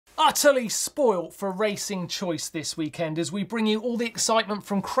Utterly spoilt for racing choice this weekend as we bring you all the excitement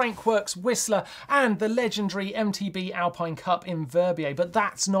from Crankworx Whistler and the legendary MTB Alpine Cup in Verbier. But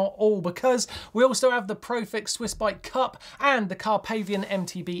that's not all, because we also have the Profixx Swiss Cup and the Carpathian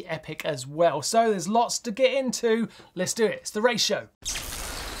MTB Epic as well. So there's lots to get into. Let's do it. It's the race show.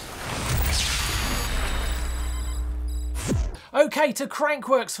 Okay, to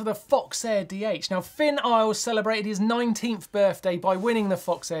Crankworx for the Fox Air DH. Now, Finn Isles celebrated his 19th birthday by winning the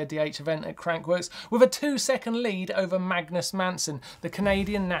Fox Air DH event at Crankworx with a 2-second lead over Magnus Manson, the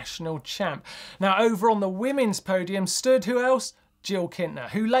Canadian national champ. Now, over on the women's podium stood who else? Jill Kintner,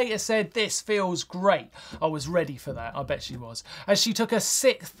 who later said, "This feels great." I was ready for that, I bet she was, as she took a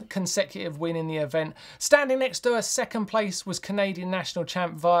 6th consecutive win in the event. Standing next to her second place was Canadian national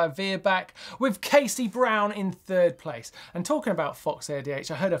champ Verbier, with Casey Brown in 3rd place. And talking about Fox Air DH,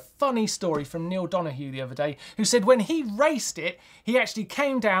 I heard a funny story from Neil Donahue the other day, who said when he raced it, he actually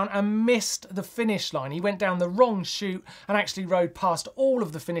came down and missed the finish line. He went down the wrong chute and actually rode past all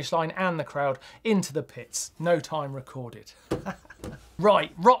of the finish line and the crowd into the pits. No time recorded.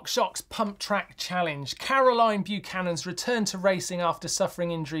 Right, RockShox's Pump Track Challenge. Caroline Buchanan's return to racing after suffering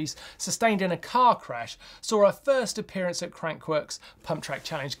injuries sustained in a car crash saw her first appearance at Crankworx Pump Track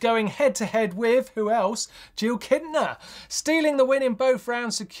Challenge, going head-to-head with, who else? Jill Kintner. Stealing the win in both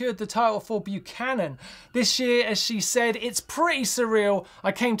rounds secured the title for Buchanan. This year, as she said, "It's pretty surreal.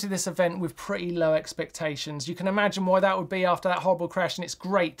 I came to this event with pretty low expectations. You can imagine why that would be after that horrible crash, and it's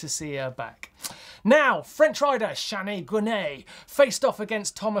great to see her back." Now, French rider Shane Guenet faced off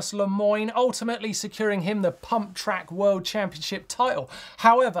against Thomas Lemoyne, ultimately securing him the Pump Track World Championship title.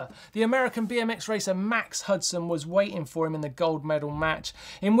 However, the American BMX racer Max Hudson was waiting for him in the gold medal match,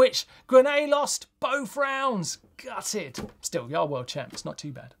 in which Guenet lost both rounds. Gutted. Still, you're world champs, not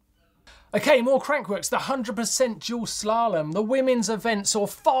too bad. Okay, more Crankworx, the 100% dual slalom. The women's event saw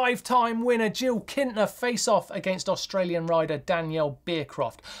 5-time winner Jill Kintner face off against Australian rider Danielle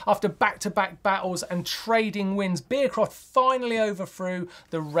Beercroft. After back-to-back battles and trading wins, Beercroft finally overthrew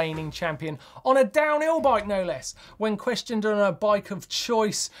the reigning champion on a downhill bike, no less. When questioned on her bike of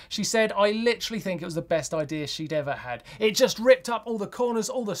choice, she said, "I literally think it was the best idea she'd ever had. It just ripped up all the corners,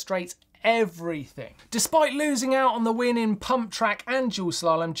 all the straights, everything." Despite losing out on the win in pump track and dual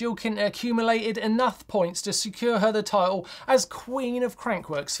slalom, Jill Kintner accumulated enough points to secure her the title as Queen of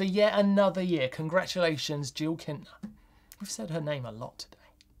Crankworx for yet another year. Congratulations, Jill Kintner. We've said her name a lot today.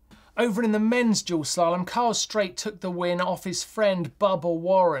 Over in the men's dual slalom, Carl Strait took the win off his friend Bubba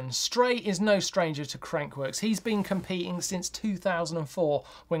Warren. Strait is no stranger to Crankworx. He's been competing since 2004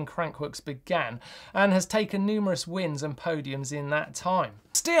 when Crankworx began and has taken numerous wins and podiums in that time.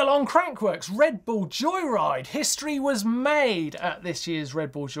 Still on Crankworx, Red Bull Joyride. History was made at this year's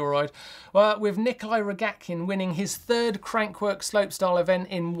Red Bull Joyride, with Nikolai Rogatkin winning his 3rd Crankworx slopestyle event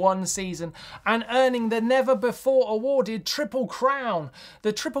in one season and earning the never-before awarded Triple Crown.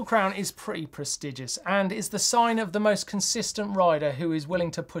 The Triple Crown is pretty prestigious and is the sign of the most consistent rider who is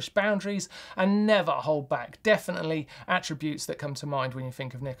willing to push boundaries and never hold back. Definitely attributes that come to mind when you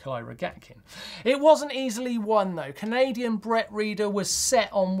think of Nikolai Rogatkin. It wasn't easily won though. Canadian Brett Rheeder was set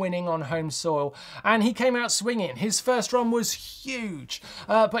on winning on home soil and he came out swinging. His first run was huge,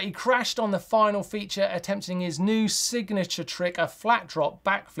 but he crashed on the final feature attempting his new signature trick, a flat drop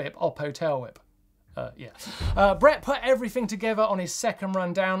backflip oppo tail whip. Brett put everything together on his second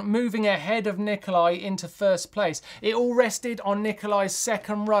run down, moving ahead of Nikolai into 1st place. It all rested on Nikolai's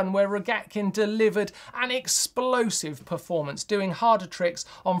second run, where Rogatkin delivered an explosive performance, doing harder tricks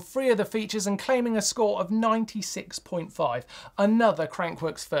on 3 of the features and claiming a score of 96.5. Another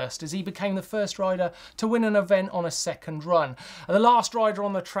Crankworx first, as he became the first rider to win an event on a second run. The last rider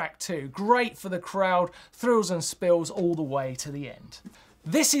on the track too. Great for the crowd, thrills and spills all the way to the end.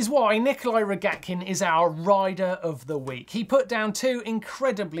 This is why Nikolai Rogatkin is our Rider of the Week. He put down 2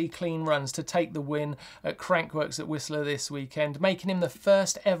 incredibly clean runs to take the win at Crankworx at Whistler this weekend, making him the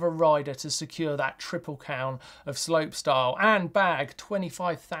first ever rider to secure that Triple Crown of slopestyle and bag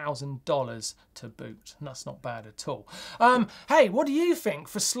 $25,000 to boot. And that's not bad at all. Hey, what do you think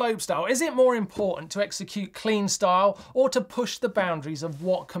for slopestyle? Is it more important to execute clean style or to push the boundaries of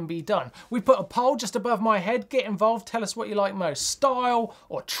what can be done? We put a poll just above my head. Get involved. Tell us what you like most, style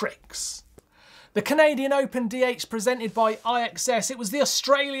or tricks. The Canadian Open DH presented by IXS. It was the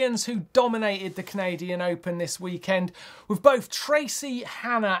Australians who dominated the Canadian Open this weekend, with both Tracy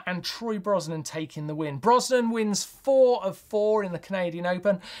Hannah and Troy Brosnan taking the win. Brosnan wins 4 of 4 in the Canadian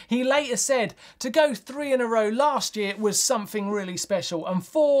Open. He later said to go 3 in a row last year was something really special, and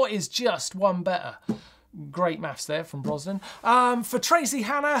 4 is just one better. Great maths there from Brosnan. For Tracy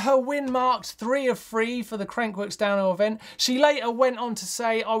Hannah, her win marked 3 of 3 for the Crankworx downhill event. She later went on to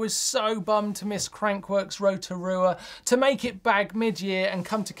say, I was so bummed to miss Crankworx Rotorua. To make it back mid-year and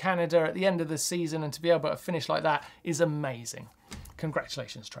come to Canada at the end of the season and to be able to finish like that is amazing.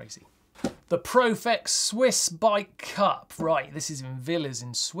 Congratulations, Tracy. The Profixx Swiss Cup. Right, this is in Villars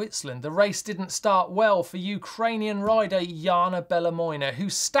in Switzerland. The race didn't start well for Ukrainian rider Yana Belomoina, who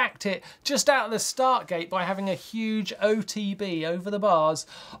stacked it just out of the start gate by having a huge OTB over the bars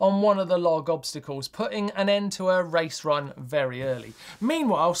on one of the log obstacles, putting an end to her race run very early.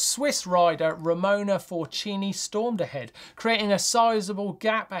 Meanwhile, Swiss rider Ramona Forcini stormed ahead, creating a sizable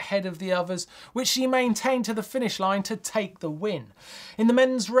gap ahead of the others, which she maintained to the finish line to take the win. In the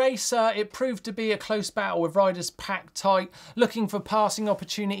men's race, it proved to be a close battle with riders packed tight, looking for passing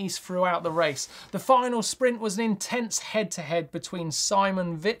opportunities throughout the race. The final sprint was an intense head-to-head between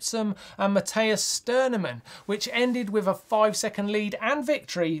Simon Witsum and Matthias Sternemann, which ended with a 5-second lead and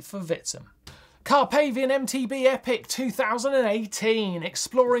victory for Witsum. Carpathian MTB Epic 2018,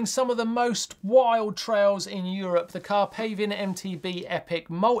 exploring some of the most wild trails in Europe. The Carpathian MTB Epic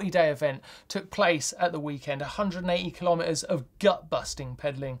multi-day event took place at the weekend. 180 kilometres of gut-busting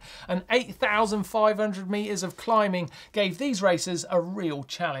pedalling and 8,500 metres of climbing gave these racers a real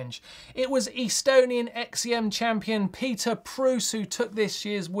challenge. It was Estonian XCM champion Peter Pruus who took this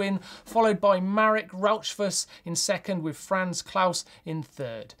year's win, followed by Marek Rauchfuss in second with Franz Klaus in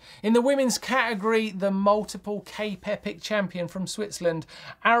third. In the women's category, the multiple Cape Epic champion from Switzerland,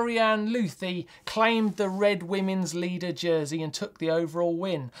 Ariane Luthi, claimed the red women's leader jersey and took the overall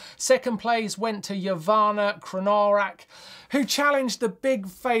win. Second place went to Jovana Krnarak, who challenged the big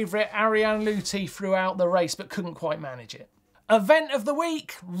favourite Ariane Luthi throughout the race but couldn't quite manage it. Event of the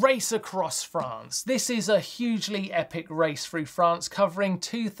week, Race Across France. This is a hugely epic race through France, covering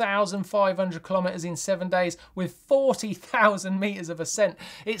 2,500 kilometres in 7 days with 40,000 metres of ascent.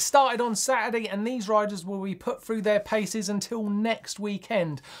 It started on Saturday and these riders will be put through their paces until next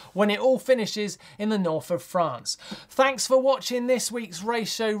weekend, when it all finishes in the north of France. Thanks for watching this week's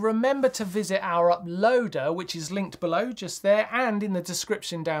race show. Remember to visit our uploader, which is linked below just there and in the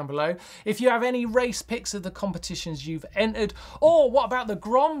description down below. If you have any race pics of the competitions you've entered, or what about the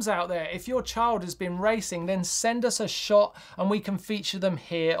Groms out there? If your child has been racing, then send us a shot and we can feature them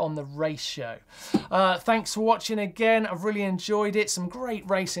here on the race show. Thanks for watching again. I've really enjoyed it. Some great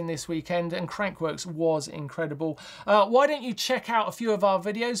racing this weekend and Crankworx was incredible. Why don't you check out a few of our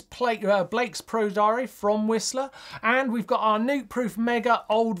videos? Blake's Pro Diary from Whistler, and we've got our Nuke Proof Mega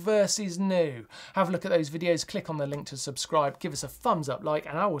Old versus New. Have a look at those videos, click on the link to subscribe, give us a thumbs up, like,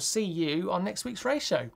 and I will see you on next week's race show.